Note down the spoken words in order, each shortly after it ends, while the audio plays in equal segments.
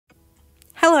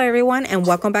Hello everyone and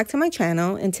welcome back to my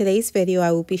channel. In today's video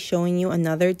I will be showing you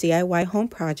another DIY home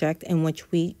project in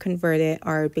which we converted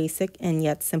our basic and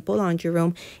yet simple laundry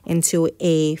room into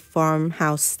a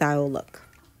farmhouse style look.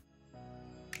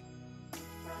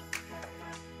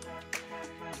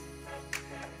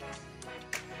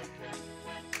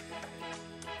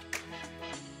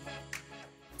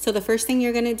 So the first thing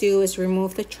you're going to do is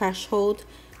remove the threshold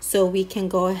so we can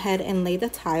go ahead and lay the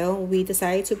tile. We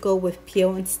decided to go with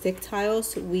peel and stick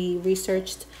tiles. We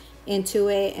researched into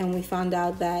it and we found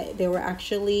out that they were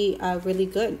actually really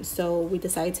good. So we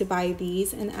decided to buy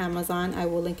these in Amazon. I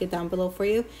will link it down below for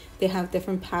you. They have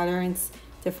different patterns,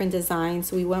 different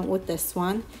designs. We went with this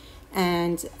one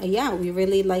and yeah, we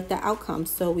really like the outcome.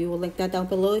 So we will link that down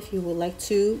below if you would like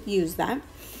to use that.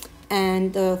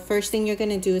 And the first thing you're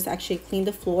going to do is actually clean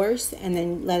the floors and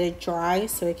then let it dry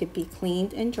so it could be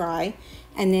cleaned and dry.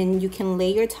 And then you can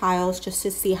lay your tiles just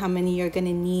to see how many you're going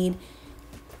to need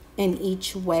in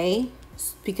each way,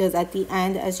 because at the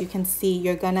end, as you can see,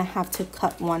 you're going to have to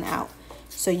cut one out.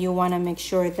 So you want to make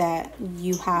sure that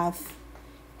you have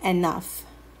enough.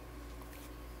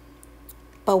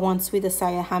 But once we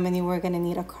decided how many we're going to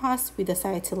need across, we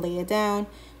decided to lay it down.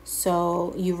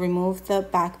 So you remove the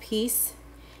back piece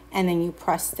and then you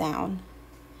press down,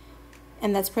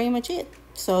 and that's pretty much it.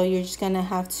 So you're just gonna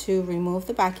have to remove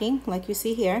the backing like you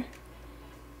see here,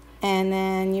 and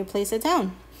then you place it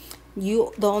down. The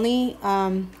only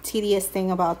tedious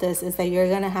thing about this is that you're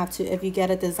gonna have to, if you get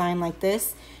a design like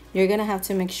this, you're gonna have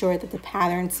to make sure that the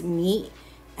patterns meet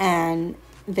and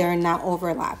they're not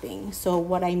overlapping. So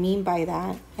what I mean by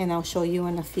that, and I'll show you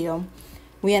in a few,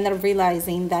 we ended up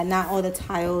realizing that not all the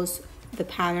tiles, the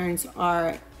patterns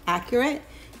are accurate.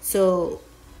 So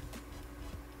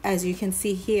as you can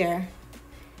see here,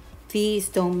 these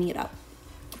don't meet up,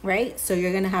 right? So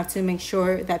you're gonna have to make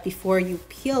sure that before you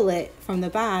peel it from the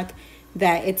back,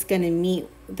 that it's gonna meet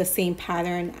the same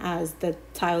pattern as the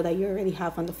tile that you already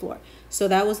have on the floor. So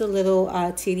that was a little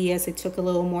tedious. It took a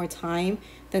little more time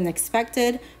than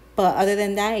expected, but other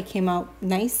than that, it came out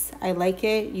nice. I like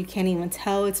it. You can't even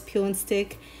tell it's peel and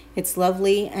stick. It's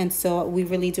lovely, and so we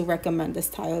really do recommend this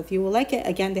tile if you will like it.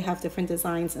 Again, they have different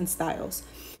designs and styles.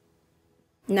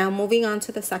 Now moving on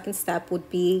to the second step would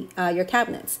be your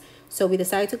cabinets. So we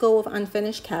decided to go with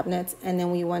unfinished cabinets, and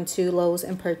then we went to Lowe's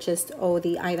and purchased all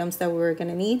the items that we were going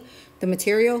to need, the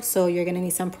material. So you're going to need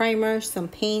some primer, some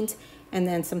paint, and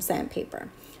then some sandpaper.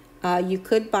 You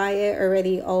could buy it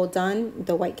already all done,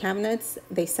 the white cabinets.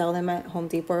 They sell them at Home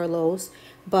Depot or Lowe's,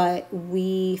 but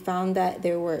we found that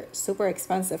they were super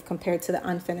expensive compared to the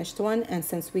unfinished one. And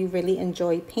since we really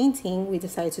enjoy painting, we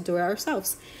decided to do it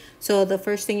ourselves. So the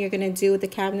first thing you're going to do with the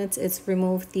cabinets is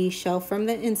remove the shelf from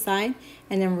the inside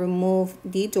and then remove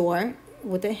the door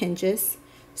with the hinges.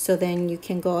 So then you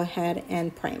can go ahead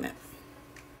and prime it.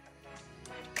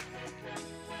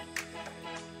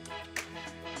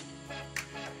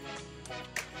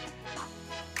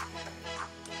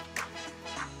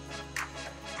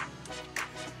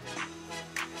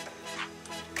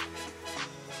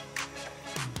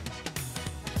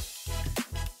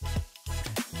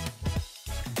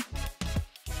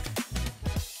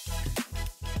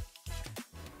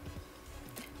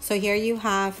 So here you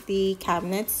have the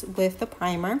cabinets with the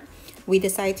primer. We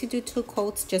decided to do 2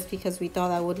 coats just because we thought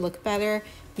that would look better.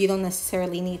 You don't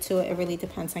necessarily need to. It really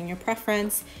depends on your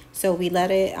preference. So we let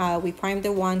it, we primed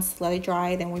it once, let it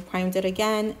dry, then we primed it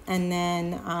again. And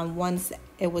then once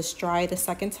it was dry the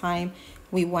second time,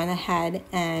 we went ahead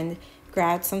and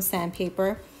grabbed some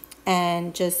sandpaper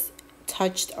and just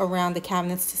touched around the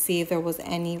cabinets to see if there was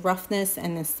any roughness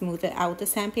and then smooth it out with the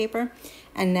sandpaper.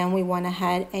 And then we went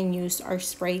ahead and used our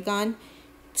spray gun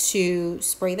to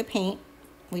spray the paint.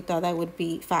 We thought that would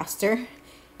be faster,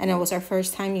 and it was our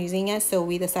first time using it, so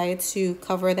we decided to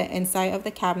cover the inside of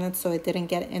the cabinet so it didn't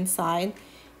get inside,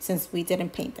 since we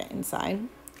didn't paint the inside.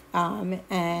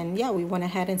 And yeah, we went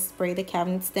ahead and sprayed the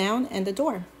cabinets down and the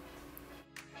door.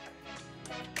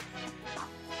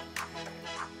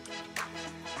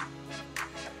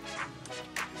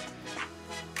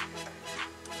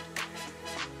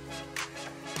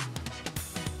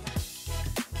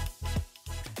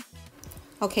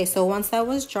 Okay, so once that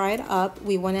was dried up,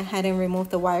 we went ahead and removed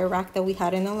the wire rack that we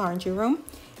had in the laundry room,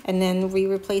 and then we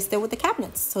replaced it with the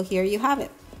cabinets. So here you have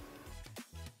it.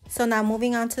 So now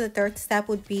moving on to the third step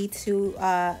would be to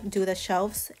do the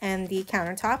shelves and the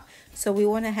countertop. So we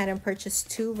went ahead and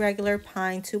purchased 2 regular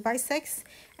pine 2x6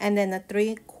 and then a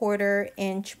 3/4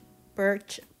 inch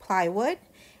birch plywood.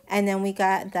 And then we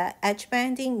got the edge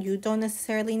banding. You don't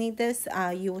necessarily need this.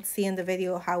 You will see in the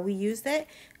video how we used it.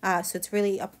 So it's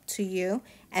really up to you.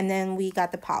 And then we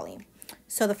got the poly.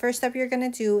 So the first step you're going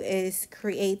to do is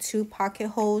create 2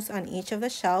 pocket holes on each of the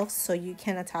shelves so you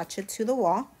can attach it to the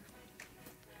wall.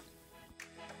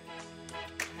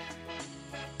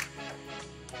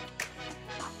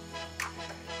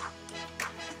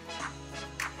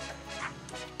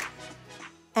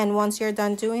 And once you're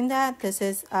done doing that, this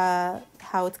is how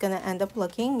it's going to end up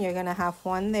looking. You're going to have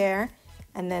one there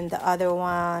and then the other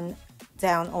one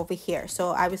down over here. So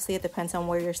obviously it depends on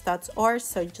where your studs are,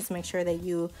 so just make sure that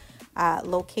you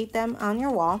locate them on your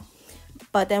wall.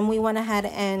 But then we went ahead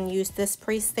and used this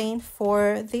pre-stain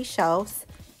for the shelves.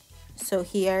 So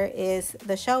here is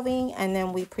the shelving, and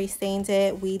then we pre-stained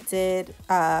it. We did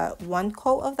 1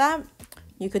 coat of that.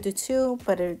 You could do 2,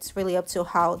 but it's really up to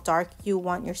how dark you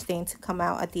want your stain to come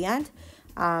out at the end.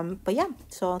 But yeah,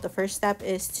 so the first step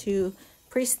is to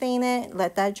pre-stain it,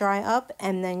 let that dry up,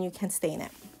 and then you can stain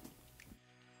it.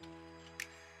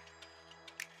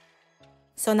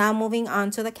 So now moving on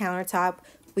to the countertop,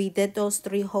 we did those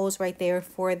 3 holes right there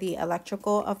for the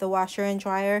electrical of the washer and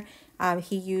dryer.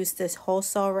 He used this hole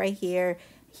saw right here.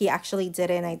 He actually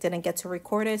did it and I didn't get to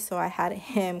record it, so I had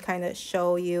him kind of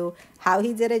show you how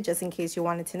he did it just in case you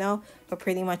wanted to know. But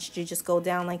pretty much you just go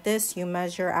down like this, you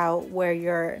measure out where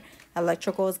your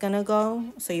electrical is gonna go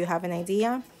so you have an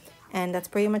idea, and that's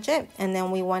pretty much it. And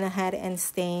then we went ahead and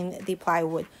stained the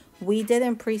plywood. We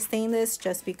didn't pre-stain this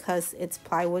just because it's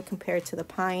plywood compared to the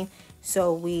pine,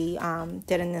 so we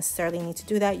didn't necessarily need to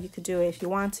do that. You could do it if you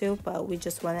want to, but we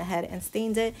just went ahead and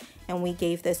stained it, and we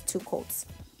gave this 2 coats.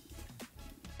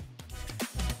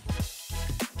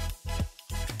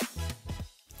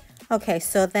 Okay,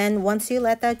 so then once you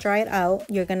let that dry out,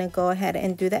 you're going to go ahead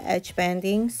and do the edge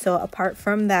banding. So apart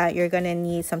from that, you're going to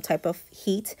need some type of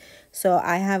heat. So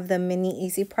I have the Mini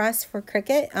EasyPress for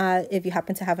Cricut. If you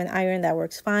happen to have an iron, that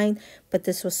works fine. But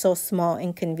this was so small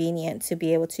and convenient to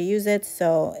be able to use it,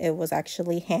 so it was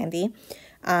actually handy.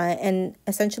 And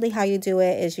essentially how you do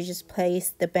it is you just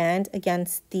place the band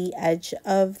against the edge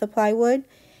of the plywood,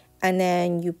 and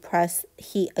then you press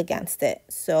heat against it.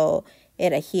 So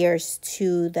it adheres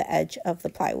to the edge of the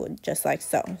plywood, just like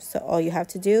so. So all you have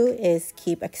to do is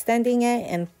keep extending it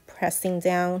and pressing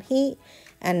down heat,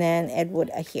 and then it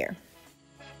would adhere.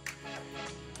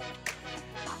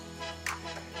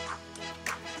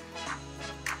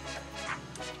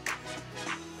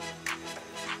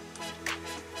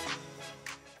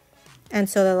 And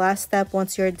so the last step,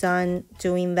 once you're done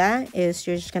doing that, is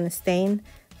you're just going to stain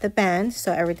the band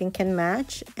so everything can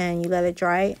match, and you let it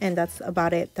dry, and that's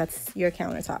about it. That's your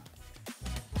countertop.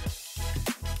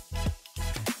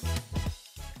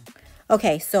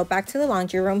 Okay, so back to the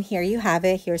laundry room. Here you have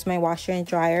it. Here's my washer and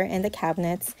dryer and the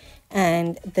cabinets,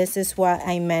 and this is what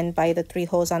I meant by the 3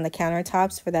 holes on the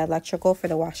countertops for the electrical for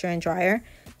the washer and dryer,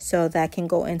 so that can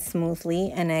go in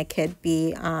smoothly and it could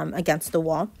be against the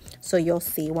wall. So you'll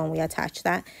see when we attach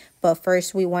that. But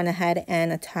first we went ahead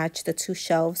and attached the 2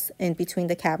 shelves in between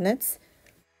the cabinets.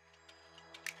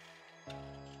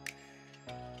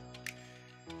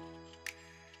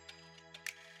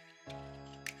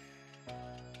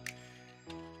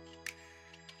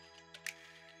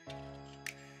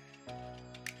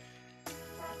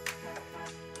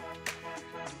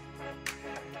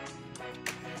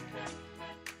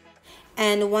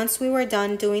 And once we were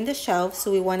done doing the shelves,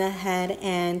 we went ahead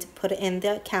and put it in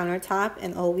the countertop,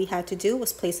 and all we had to do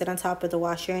was place it on top of the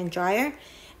washer and dryer.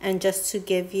 And just to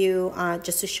give you,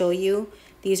 just to show you,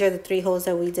 these are the 3 holes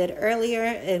that we did earlier.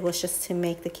 It was just to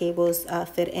make the cables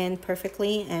fit in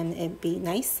perfectly and it be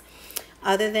nice.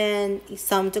 Other than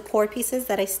some decor pieces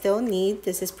that I still need,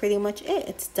 this is pretty much it.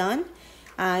 It's done.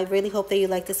 I really hope that you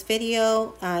liked this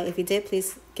video. If you did,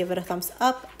 please give it a thumbs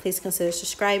up. Please consider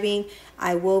subscribing.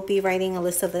 I will be writing a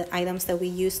list of the items that we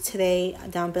used today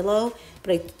down below.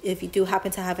 But if you do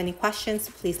happen to have any questions,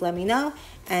 please let me know,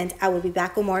 and I will be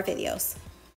back with more videos.